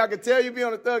feel me? I can tell you be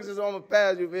on the thug shit, so I'ma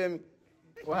pass, you feel me?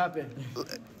 What happened?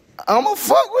 I'ma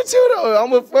fuck with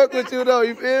you, though,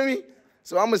 you feel me?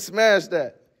 So I'ma smash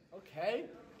that. Okay.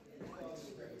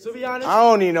 To be honest, I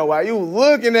don't even know why you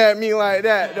looking at me like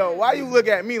that, though. Why you look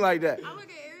at me like that? I look at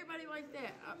everybody like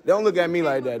that. Don't look at me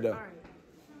like that, though.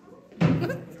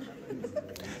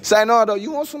 Say no, though.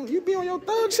 You be on your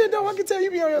thug shit, though. I can tell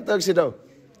you be on your thug shit, though.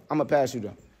 I'ma pass you,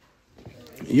 though.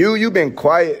 You been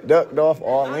quiet, ducked off,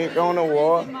 all linked on the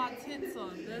wall.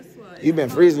 You been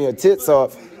freezing your tits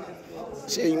off.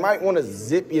 Shit, you might want to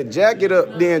zip your jacket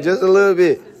up then just a little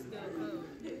bit.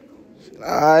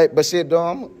 All right, but shit,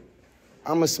 though,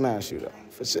 I'ma smash you, though,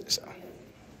 for shit, so.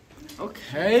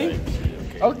 Okay.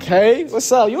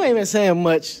 What's up? You ain't been saying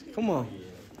much. Come on.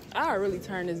 I really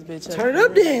turn this bitch up. Turn it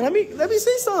up then. Let me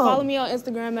see some. Follow me on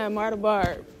Instagram at Marta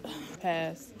Barb.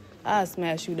 Pass. I'll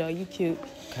smash you though. You cute.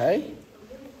 Okay.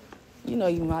 You know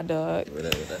you my dog.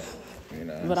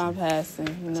 But I'm passing,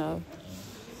 you know.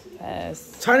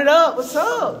 Pass. Turn it up. What's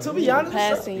up? To be honest,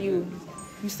 Passing you.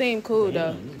 You seem cool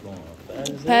though.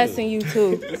 Passing you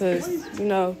too, because, you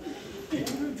know,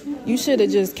 you should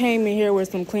have just came in here with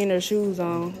some cleaner shoes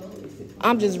on.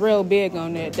 I'm just real big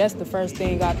on that. That's the first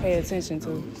thing I pay attention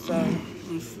to. So,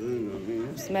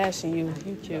 I'm smashing you.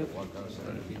 You cute.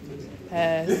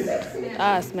 Pass.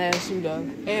 I smash you though.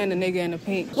 And the nigga in the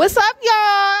pink. What's up,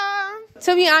 y'all?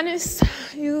 To be honest,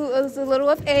 you was a little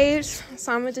of age,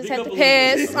 so I'm gonna just have to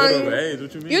pass on you.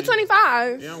 What you mean? You're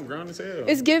 25. Yeah, I'm grown as hell.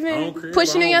 It's giving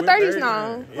pushing in your 30s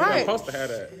now, right? I'm supposed to have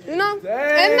that. You know,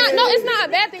 and no, it's not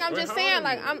a bad thing. I'm just saying,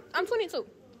 like, I'm 22.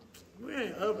 We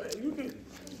ain't up. You can.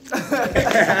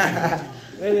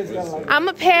 I'm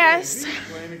a pass.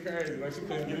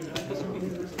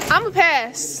 I'm a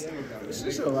pass. I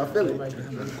feel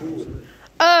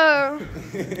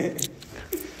it.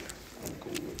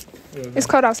 It's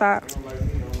cold outside.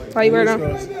 Why you wear them?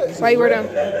 Why you wear them?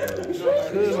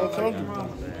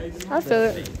 I feel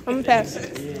it. I'm a pass.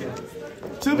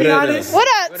 To be honest. What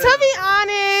up? To be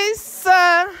honest,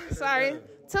 sorry.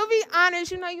 To be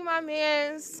honest, you know you my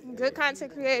man's good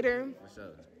content creator.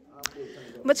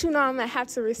 But you know I'm gonna have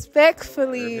to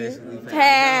respectfully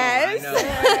pass. And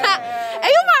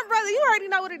you my brother, you already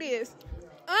know what it is.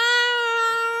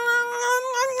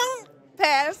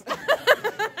 Pass.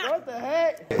 What the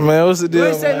heck? Man, what's the deal, You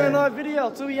ain't saying man? nothing on video.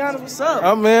 To be honest, what's up?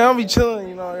 I be chilling,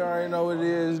 you know. You already know what it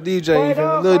is. DJ, you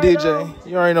feel me? Little DJ.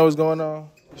 You already know what's going on.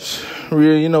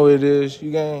 Real, you know what it is.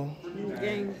 You gang.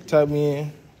 Type me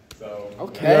in.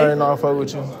 Okay. You already know I fuck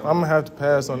with you. I'm gonna have to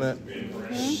pass on that.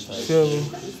 Feel me?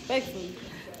 Respectfully.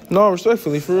 No,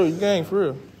 respectfully, for real. You gang, for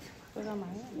real.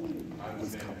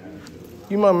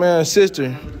 You my man's sister.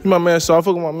 You my man, so I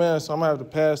fuck with my man, so I'm gonna have to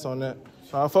pass on that.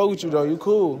 So I fuck with you though. You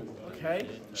cool. Okay.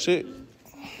 Shit.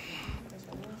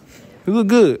 You look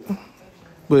good.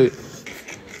 But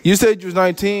you said you was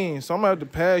 19, so I'm gonna have to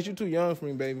pass. You too young for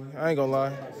me, baby. I ain't gonna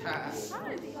lie.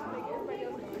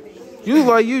 You look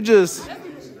like you just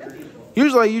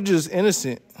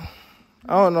innocent.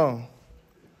 I don't know.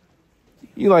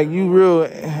 You real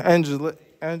angelic.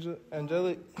 You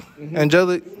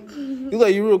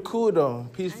like you real cool though,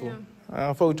 peaceful.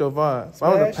 I fuck with your vibe.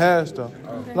 I'm the past though.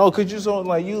 Okay. No, cause you so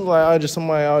like you like I just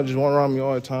somebody I just want around me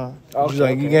all the time. Okay, you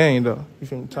like you gang though. You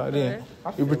feel me? Tied in.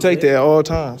 You protect it at all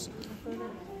times.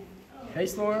 Hey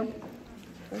Storm.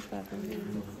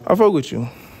 I fuck with you.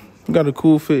 You got a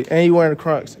cool fit, and you wearing the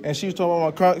Crocs. And she was talking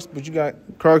about my Crocs, but you got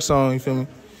Crocs on. You feel me? You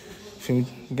feel me?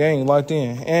 Gang locked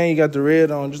in, and you got the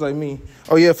red on, just like me.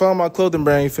 Oh yeah, follow my clothing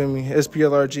brand. You feel me?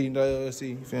 SPLRG.LLC.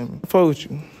 You feel me? I fuck with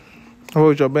you. I fuck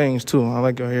with your bangs too. I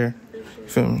like your hair. You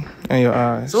feel me? And your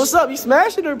eyes. So what's up? You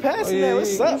smashing or passing that?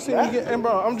 What's up? And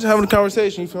bro, I'm just having a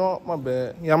conversation. You feel me? My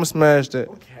bad. Yeah, I'ma smash that.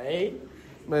 Okay.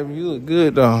 Baby, you look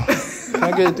good though. Can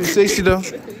I get it 360 though?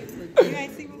 You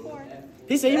ain't seen before?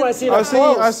 He said you want to see it up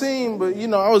close. I seen, but you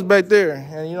know, I was back there,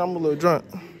 and you know, I'm a little drunk.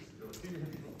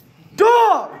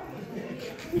 Dog!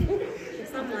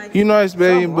 You nice,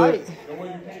 baby, but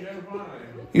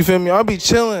you feel me? I'll be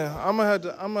chilling. I'm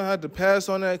gonna have to pass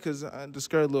on that because the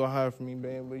skirt a little high for me,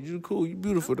 baby. But you cool, you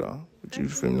beautiful though. But you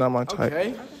feel me? Not my type.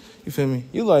 Okay. You feel me?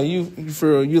 You like you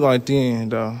for real, you like then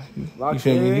though. You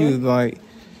feel me?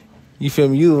 You feel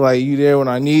me? You like you there when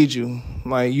I need you.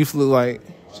 Like you feel like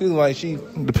she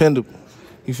dependable.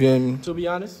 You feel me? To be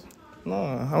honest? No,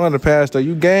 I'm gonna pass though.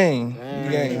 You gang. You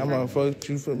gang. I'm gonna fuck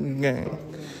you for you gang.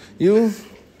 You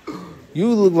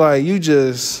look like you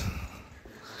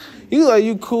like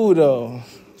you cool though.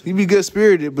 You be good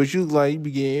spirited, but you like you be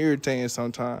getting irritating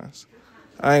sometimes.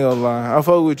 I ain't gonna lie. I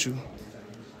fuck with you.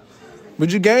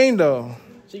 But you gang though.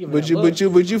 But you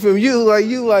feel me? You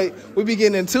like we be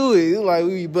getting into it. You like we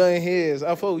be butting heads.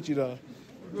 I fuck with you though.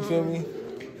 You feel me?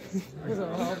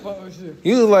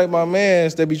 You look like my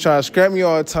mans that be trying to scrap me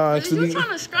all the time. You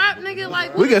trying to scrap, nigga?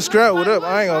 Like we can scrap what up.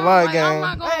 I ain't gonna lie, gang.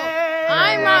 I'm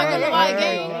not gonna lie,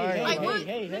 gang. Like what?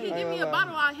 Nigga, give me a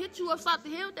bottle. I'll hit you upside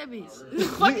the head with that bitch.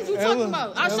 Fuck is you talking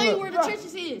about? I'll show you where the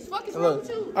trenches is. Fuck is wrong with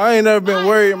you? I ain't never been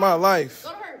worried in my life.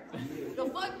 Go to her. The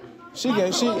fuck? You see.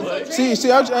 Looking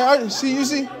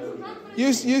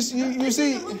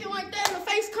like that, and the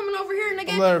face coming over here,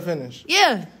 nigga. Let her finish.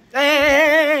 Yeah.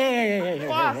 Hey.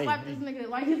 I slap this nigga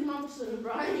like his mama should,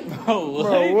 bro.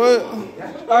 Bro, what? All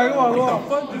right, come on.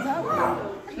 Fuck this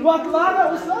happening. You want the line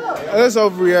up? What's up? That's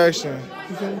overreaction. I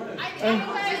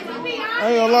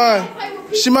ain't gonna lie.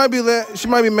 She might be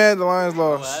mad the Lions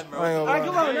lost. I ain't gonna lie. All right,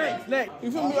 come on, next.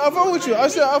 You feel me? I fuck with you. I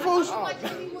said I fuck with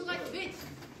you.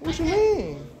 What you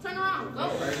mean? Turn around. Go.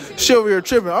 She over here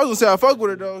tripping. I was gonna say I fuck with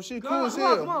her though. She cool as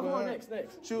hell. Come on, next. I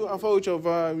fuck with your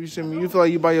vibe. You see me? You feel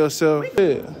like you by yourself.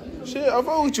 Yeah. Shit, I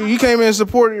fuck with you. You came in and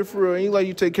supported you for real, and you like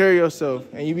you take care of yourself,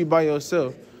 and you be by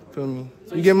yourself. Feel me?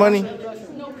 You get money?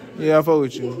 Yeah, I fuck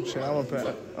with you. Shit, I'm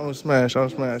gonna smash.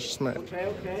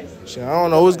 Okay. Shit, I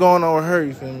don't know what's going on with her.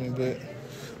 You feel me? But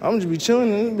I'm just be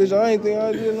chilling in this bitch. I ain't think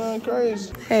I did nothing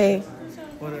crazy. Hey.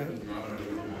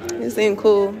 You seem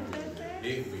cool.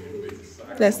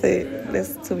 That's it.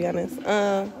 That's to be honest.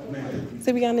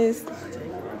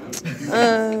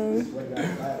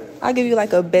 I'll give you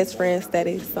like a best friend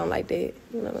status, something like that.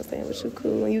 You know what I'm saying? But you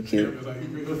cool and you cute.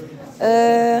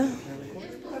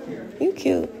 You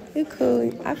cute. You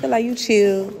cool. I feel like you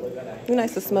chill. You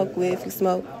nice to smoke with. You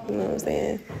smoke. You know what I'm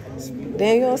saying?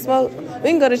 Damn, you don't smoke? We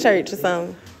can go to church or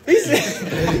something. She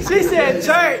said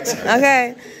church.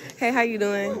 Okay. Hey, how you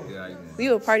doing?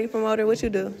 You a party promoter? What you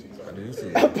do?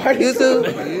 YouTube?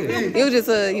 You just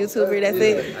a YouTuber, that's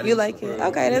it? You like it?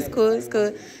 Okay, that's cool. It's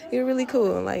good. You're really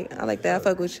cool. Like, I like that. I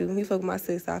fuck with you. You fuck with my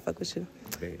sister, I fuck with you.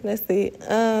 That's it.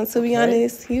 To be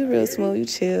honest, you real smooth. You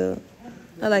chill.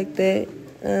 I like that.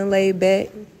 Laid back.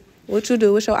 What you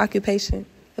do? What's your occupation,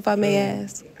 if I may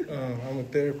ask? I'm a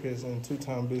therapist and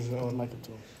two-time business owner.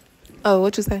 Oh,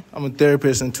 what you say? I'm a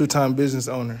therapist and two-time business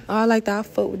owner. Oh, I like that. I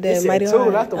fuck with that. Mighty Mighty two,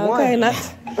 hard. not the okay, one.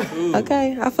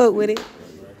 Okay, I fuck with it.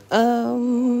 I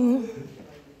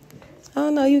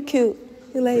don't know. You cute.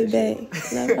 You laid back.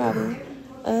 No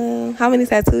problem. How many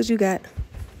tattoos you got?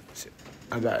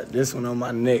 I got this one on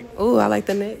my neck. Ooh, I like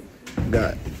the neck.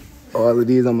 Got all of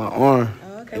these on my arm.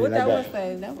 Oh, okay, what that one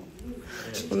say? That one?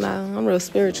 Nah, I'm real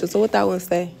spiritual. So what that one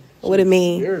say? What it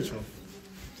mean? Spiritual.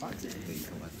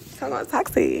 Talking about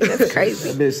toxic. That's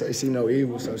crazy. That bitch say she no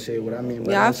evil, so shit. What I mean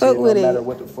by yeah, I that fuck shit, with no it. matter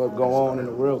what the fuck go on in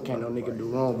the world, can't no nigga do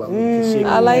wrong by me.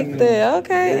 I like that.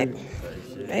 Okay.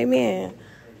 Amen.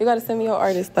 You gotta send me your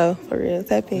artist though, for real.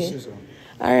 Tap in.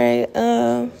 All right.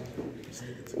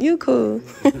 You cool.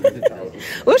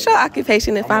 What's your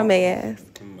occupation, if I may ask?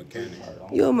 I'm a mechanic.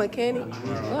 You a mechanic?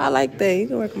 Oh, I like that. You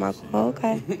can work on my car.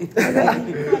 Okay.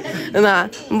 Nah,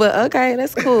 but okay,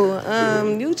 that's cool.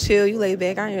 You chill, you lay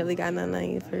back. I ain't really got nothing on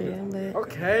you for real. But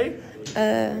okay.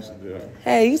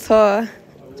 Hey, you tall.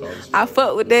 I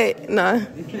fuck with that. Nah.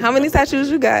 How many tattoos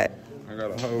you got? I I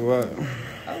got a whole lot.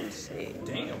 Oh, shit.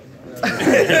 Damn.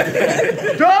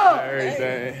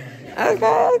 Everything.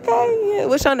 Okay. Yeah.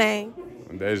 What's your name?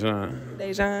 Dejan.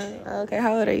 Dejan. Okay,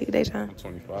 how old are you, Dejan? I'm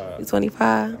 25. You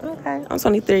 25? Okay. I'm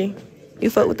 23. You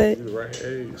fuck with that? You the right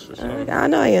age for sure. Okay, I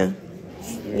know I am.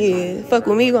 Yeah. Fuck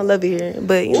with me, you gonna love it here.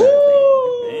 But, you know.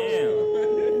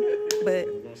 Damn. But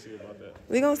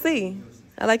we gonna see.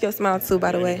 I like your smile too,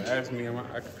 by the way. Ask me my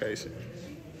occupation.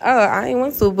 Oh, I ain't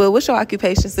want to, but what's your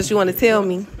occupation since you want to tell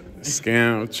me?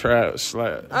 Scam, trap,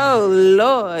 slap. Oh,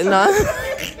 Lord. No.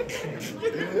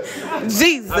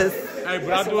 Jesus. Hey,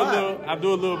 but I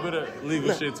do a little bit of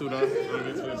legal shit too, though.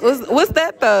 What's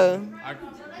that, though?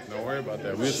 Don't worry about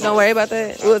that. Don't worry about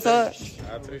that. We'll talk.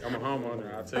 I'm a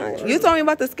homeowner. I'll tell you. You told me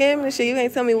about the scamming and shit. You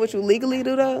ain't tell me what you legally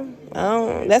do, though?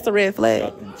 That's a red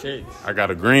flag. I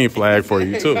got a green flag for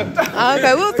you, too.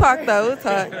 Okay, we'll talk, though. We'll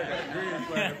talk.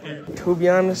 To be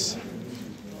honest.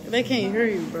 They can't hear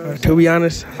you, bro. To be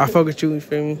honest, I fuck with you, you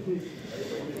feel me?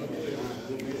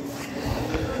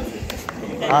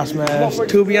 I smash.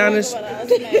 To be honest,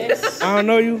 I don't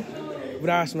know you, but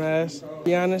I smash. To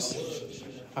be honest,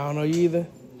 I don't know you either,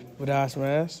 but I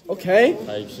smash. Okay.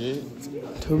 Type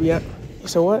shit. To be honest,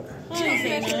 so what?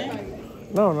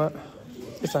 No, I'm not.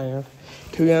 Yes, I am.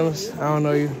 To be honest, I don't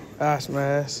know you. I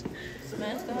smash.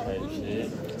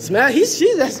 Smash?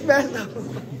 She's that smash though.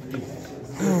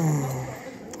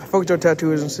 I fuck with your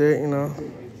tattoos and shit, you know.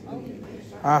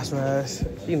 I smash.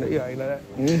 You already know that.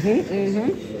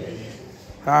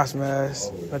 I smash.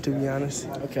 Not to be honest.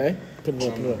 Okay. Put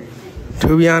it up.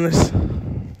 To be honest,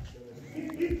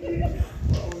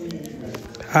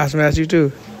 I smash you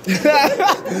too.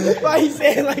 Why you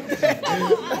say it like that?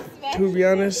 To be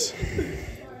honest,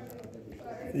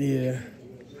 yeah,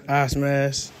 I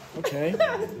smash. Okay.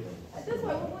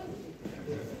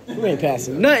 We ain't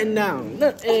passing nothing down.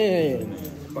 Nothing.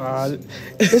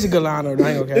 It's a good lineup. I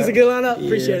ain't gonna It's a good lineup. Yeah.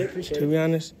 Appreciate it. To be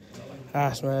honest,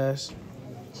 I smash.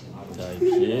 Type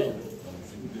shit.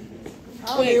 I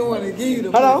don't even want to give you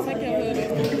the Hello? pussy.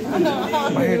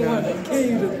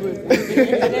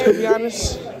 To be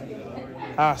honest,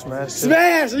 I smash.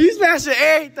 Smash! You smashing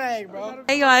everything, bro.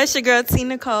 Hey y'all, it's your girl T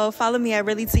Nicole. Follow me at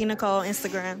Really T Nicole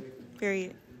Instagram.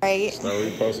 Period. Right. So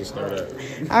we supposed to start at.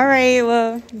 All right.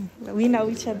 Well, we know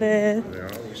each other.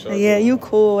 Yeah, you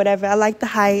cool. Whatever. I like the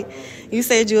height. You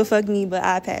said you would fuck me, but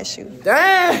I pass you.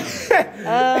 Damn.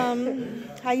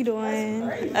 How you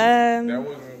doing?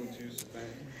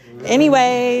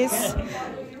 Anyways,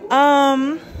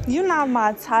 you're not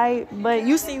my type, but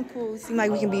you seem cool. Seem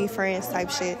like we can be friends type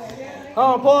shit.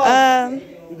 Oh, Paul.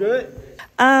 You good?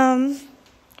 To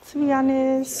be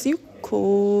honest, you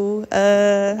cool.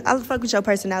 I fuck with your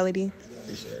personality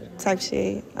type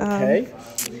shit. Okay.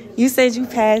 You said you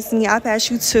passed me. I passed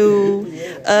you too.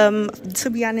 To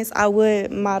be honest, I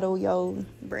would model your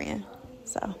brand.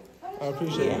 So. I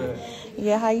appreciate that.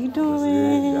 Yeah, how you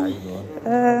doing?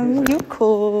 You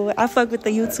cool. I fuck with the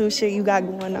YouTube shit you got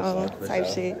going on type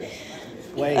shit.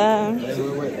 Wait.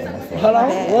 Hold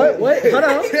on. What? Hold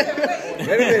on. Wait a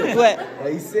minute. What?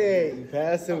 He said you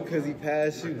passed him because he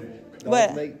passed you.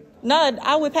 What? No,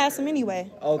 I would pass him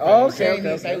anyway. Okay. I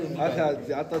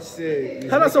thought you said.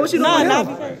 Hold on. So what you doing?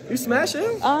 No, You smash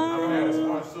him?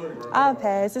 I'll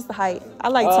pass. It's the height. I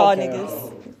like tall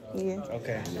niggas. Yeah.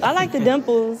 Okay. I like the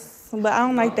dimples, but I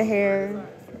don't like the hair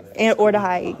or the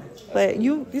height. But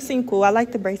you seem cool. I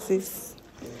like the braces.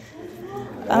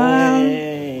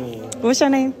 What's your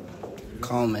name?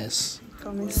 Comas.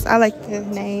 I like the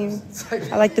name.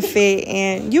 I like the fit,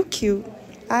 and you cute.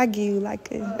 I give you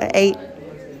like an 8.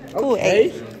 Cool,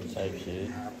 okay. 8. Type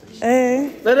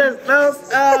shit. Let us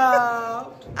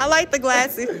know. I like the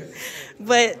glasses,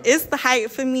 but it's the height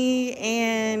for me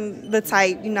and the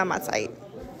type. You're not my type.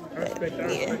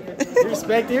 Yeah.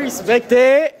 Respect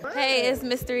it. Hey, it's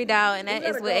Mystery Doll, and that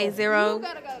is with a 0.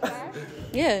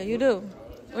 Yeah, you do.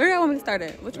 Where do you want me to start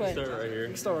at? Which way? Start right here.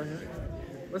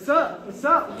 What's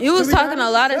up? You was talking a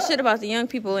lot of shit about the young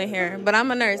people in here, but I'm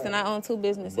a nurse and I own 2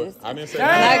 businesses. I didn't say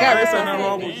nothing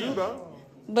wrong with you, though.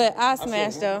 But I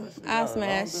smash though. I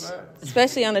smash,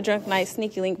 especially on the drunk night,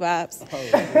 sneaky link vibes.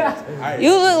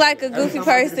 You look like a goofy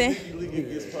person.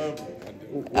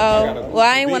 Oh, well,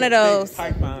 I ain't one of those.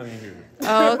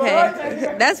 Oh,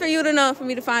 okay. That's for you to know, for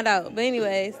me to find out. But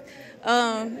anyways,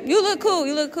 you look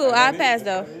cool. I pass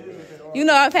though. You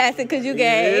know I passed it because you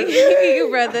gay. You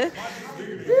brother.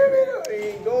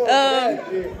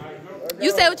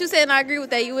 You said what you said, and I agree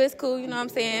with that. You is cool. You know what I'm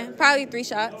saying? Probably 3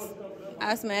 shots.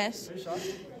 I smash.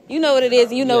 You know what it is,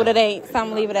 and you know what it ain't. So I'm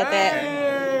gonna leave it at that.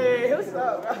 Hey, what's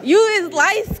up? You is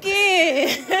light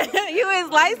skinned.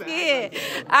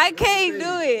 I can't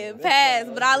do it. Pass.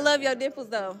 But I love your dimples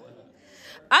though.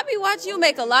 I be watching you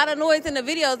make a lot of noise in the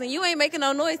videos, and you ain't making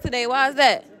no noise today. Why is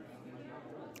that?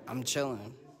 I'm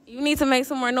chilling. You need to make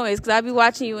some more noise, because I be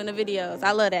watching you in the videos.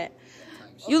 I love that.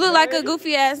 You look like a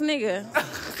goofy-ass nigga,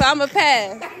 so I'ma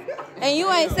pass. And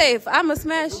you ain't safe. I'ma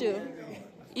smash you.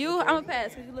 I'ma pass,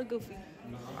 because you look goofy.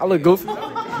 I look goofy?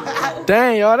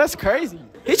 Dang, y'all, that's crazy.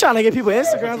 He trying to get people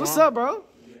Instagrams. What's up, bro?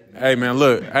 Hey man,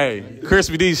 look, hey,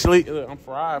 Crispy D sleep. Look, I'm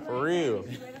fried for real.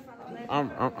 I'm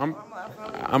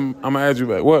gonna add you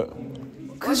back. What?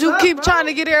 Cause you keep trying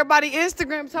to get everybody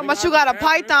Instagram talking about you got a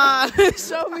python.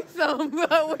 Show me some. We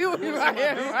be right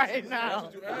here right now.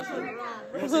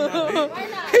 He's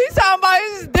talking about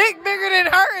his dick bigger than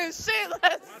her and shit.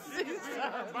 Let's see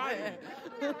something.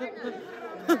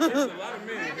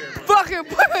 Fucking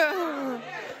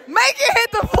make it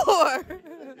hit the floor.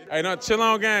 Hey, no, chill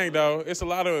on gang, though. It's a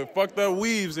lot of fucked up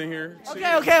weaves in here.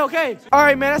 Okay. All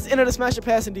right, man, that's the end of the Smash Your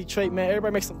Pass in Detroit, man.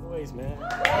 Everybody make some noise, man.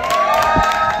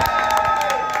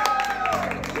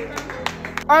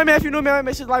 All right, man, if you're new, man,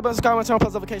 make sure to like button, subscribe, and turn on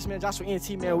post notifications, man.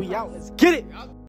 JoshuaEnt, man, we out. Let's get it.